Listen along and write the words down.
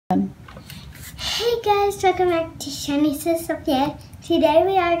Hey guys, welcome back to ShinySiSophia. Today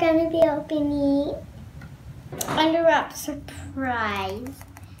we are going to be opening Underwraps Surprise.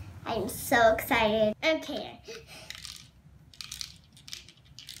 I'm so excited. Okay.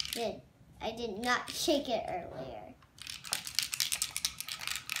 I did not shake it earlier.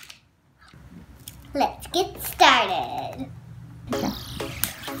 Let's get started.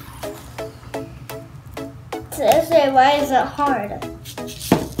 Seriously, why is it hard?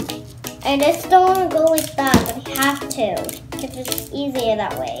 I just don't want to go like that, but I have to, because it's easier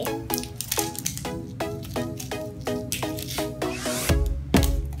that way.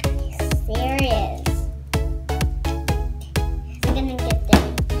 Serious. I'm gonna get there.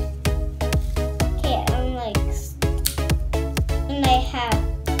 Okay, I'm like, and I have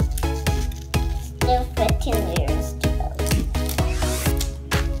still 15 layers to go.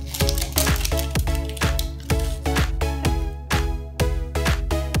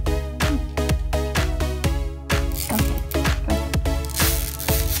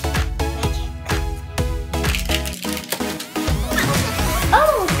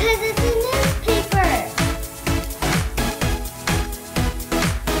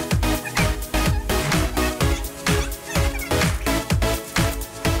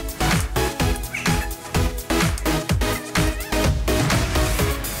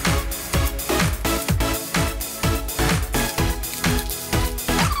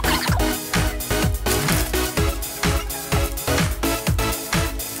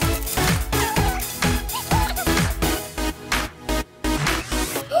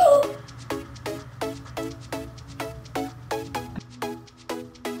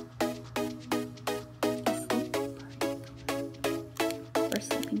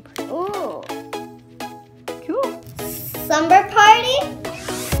 Ooh. Cool. Slumber party?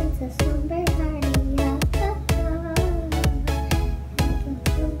 It's a slumber party.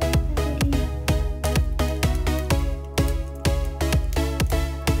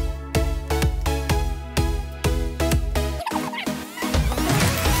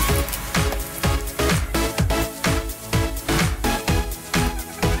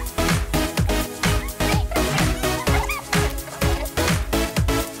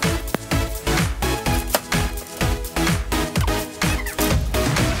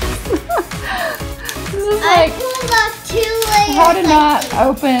 I pulled off 2 layers. How to not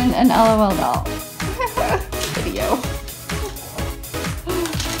open an LOL doll video.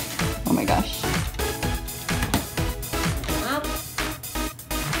 Oh my gosh.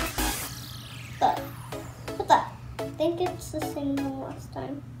 What's that? I think it's the same one last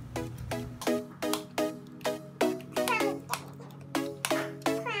time.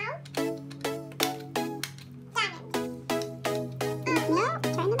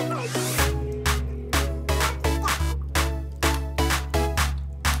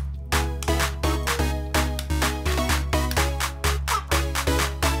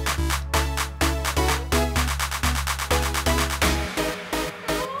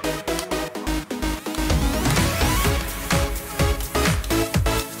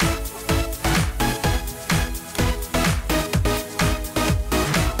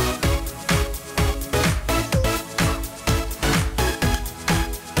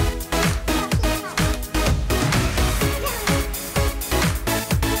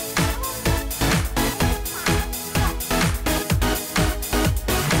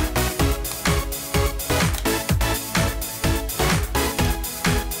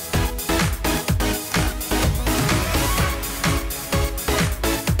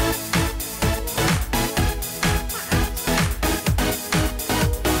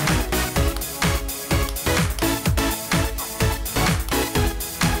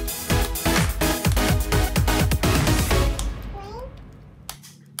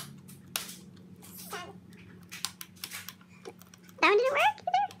 That one didn't work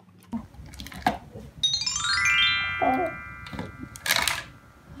either? Oh.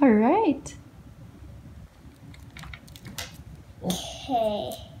 All right.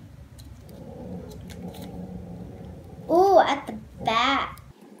 Okay. Ooh, at the back.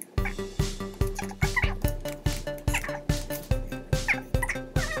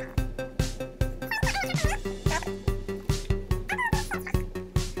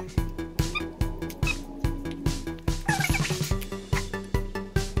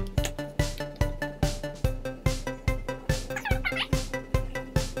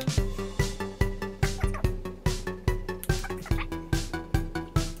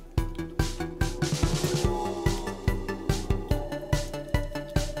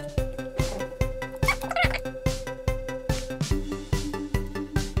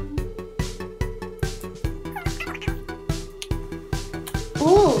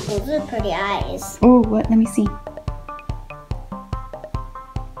 those are pretty eyes. Oh, what? Let me see.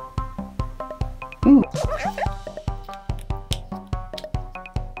 Ooh.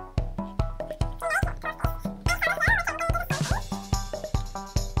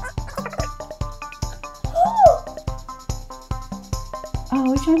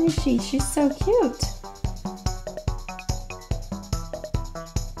 Oh, which one is she? She's so cute.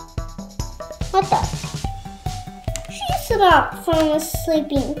 What the? She's not from a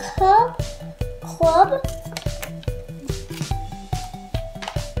sleeping club. Look.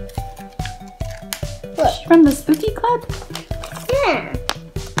 From the spooky club? Yeah.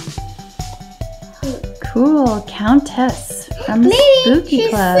 Cool, Countess from the Maybe spooky she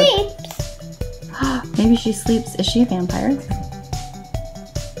club. sleeps. Maybe she sleeps. Is she a vampire?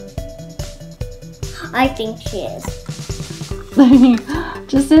 I think she is.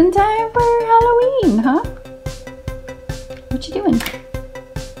 Just in time for Halloween, huh? What you doing?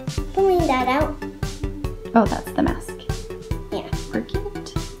 Pulling that out. Oh, that's the mask. Yeah. We're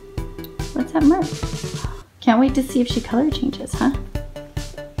cute. Let's have Mark. Can't wait to see if she color changes, huh?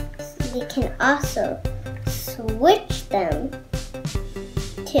 We can also switch them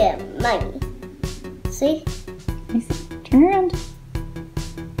to money. See? Let me see. Turn around.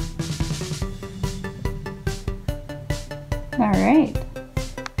 All right.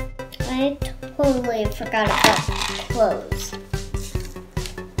 I totally forgot about clothes.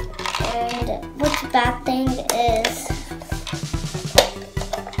 And what's the bad thing is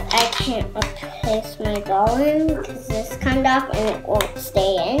I can't replace my doll in because this comes off and it won't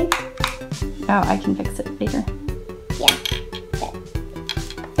stay in. Oh, I can fix it later. Yeah.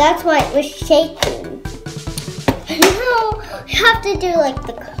 That's why it was shaking. No, I have to do like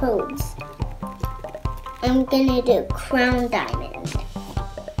the codes. I'm gonna do crown diamond.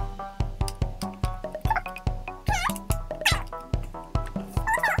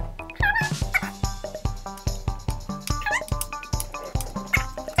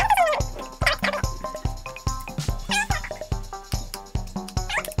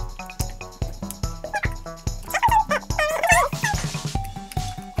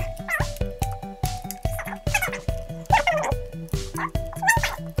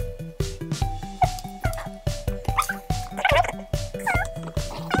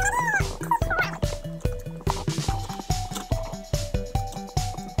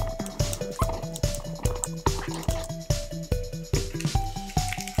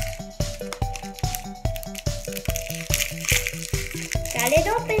 Got it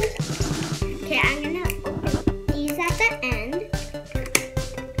open. Okay, I'm gonna open these at the end.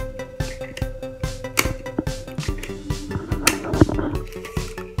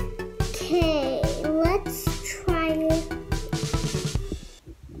 Okay, let's try it.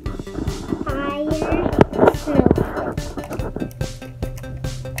 Fire snowflake.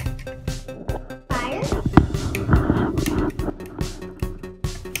 Fire.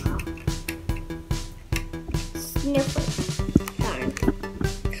 Snowflake. Darn.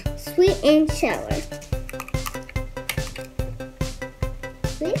 Sweet and sour.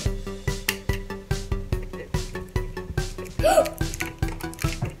 Sweet.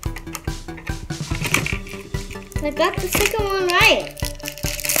 I got the second one right.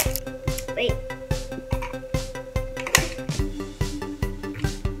 Wait.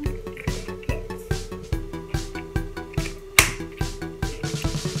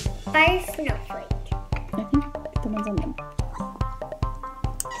 Fire snowflake. I think the one's on them.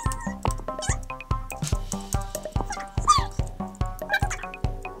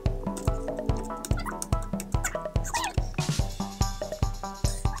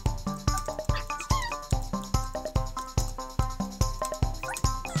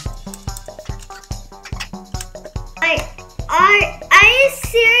 Are you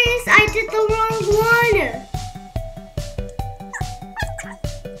serious? I did the wrong one.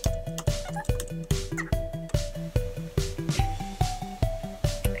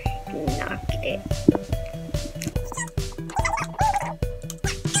 Knocked it.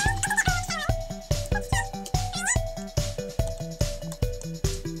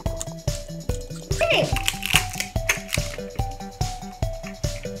 Hey.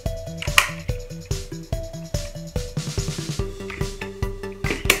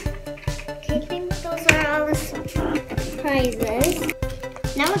 Surprises.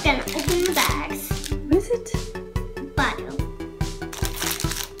 Now we're gonna open the bags. What is it? Bottle.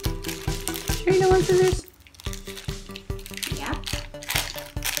 Sure you don't want scissors? Yeah.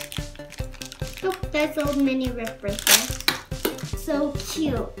 Oh, that's old mini rip right there. So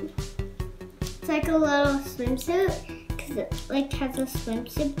cute. It's like a little swimsuit because it like has a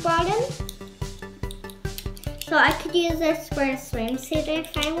swimsuit bottom. So I could use this for a swimsuit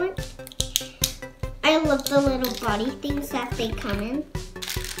if I want. I love the little body things that they come in.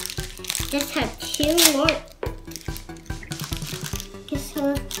 Just have 2 more. Just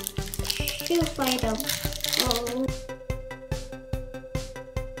have 2 items. Oh.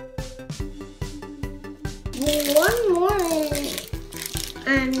 One more,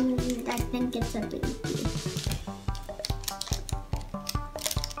 and I think it's a binky.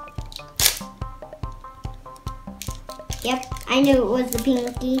 Yep, I knew it was a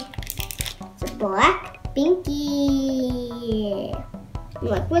binky. It's a black binky.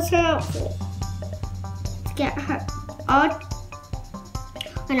 Look, what's her outfit? Let's get her all.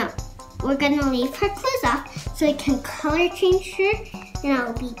 Oh no, we're gonna leave her clothes off so we can color change her, and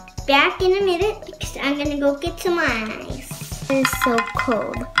I'll be back in a minute because I'm gonna go get some ice. It is so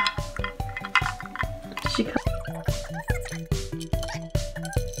cold.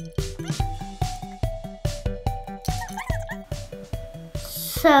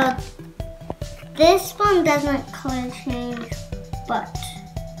 So this one doesn't color change, but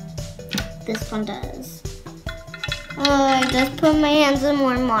this one does. I just put my hands in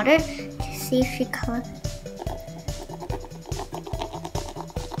warm water to see if she colors.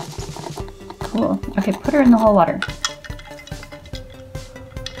 Cool. Okay, put her in the whole water.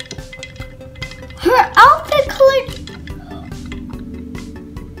 Her outfit color.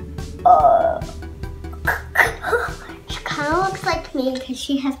 She kind of looks like me because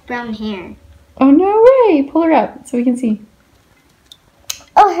she has brown hair. Oh, no way. Pull her up so we can see.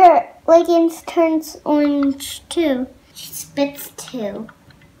 Oh, her leggings turns orange too. She spits too.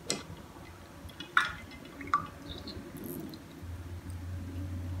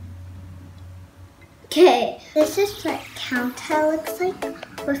 Okay, this is what Countess looks like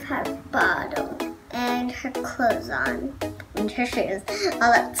with her bottle and her clothes on and her shoes,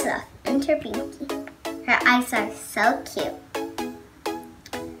 all that stuff, and her binky. Her eyes are so cute.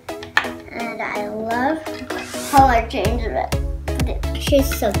 And I love her color change of it.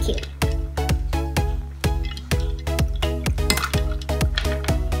 She's so cute.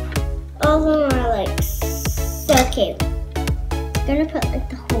 All of them are like so cute. I'm gonna put like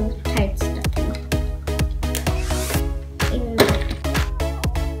the whole tight stuff in.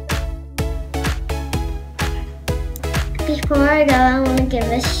 Before I go, I want to give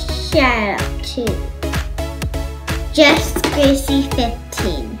a shout out to Just Gracie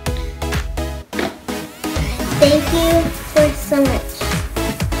 15. Thank you for so much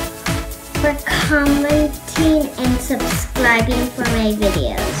for commenting and subscribing for my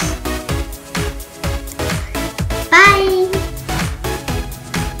videos.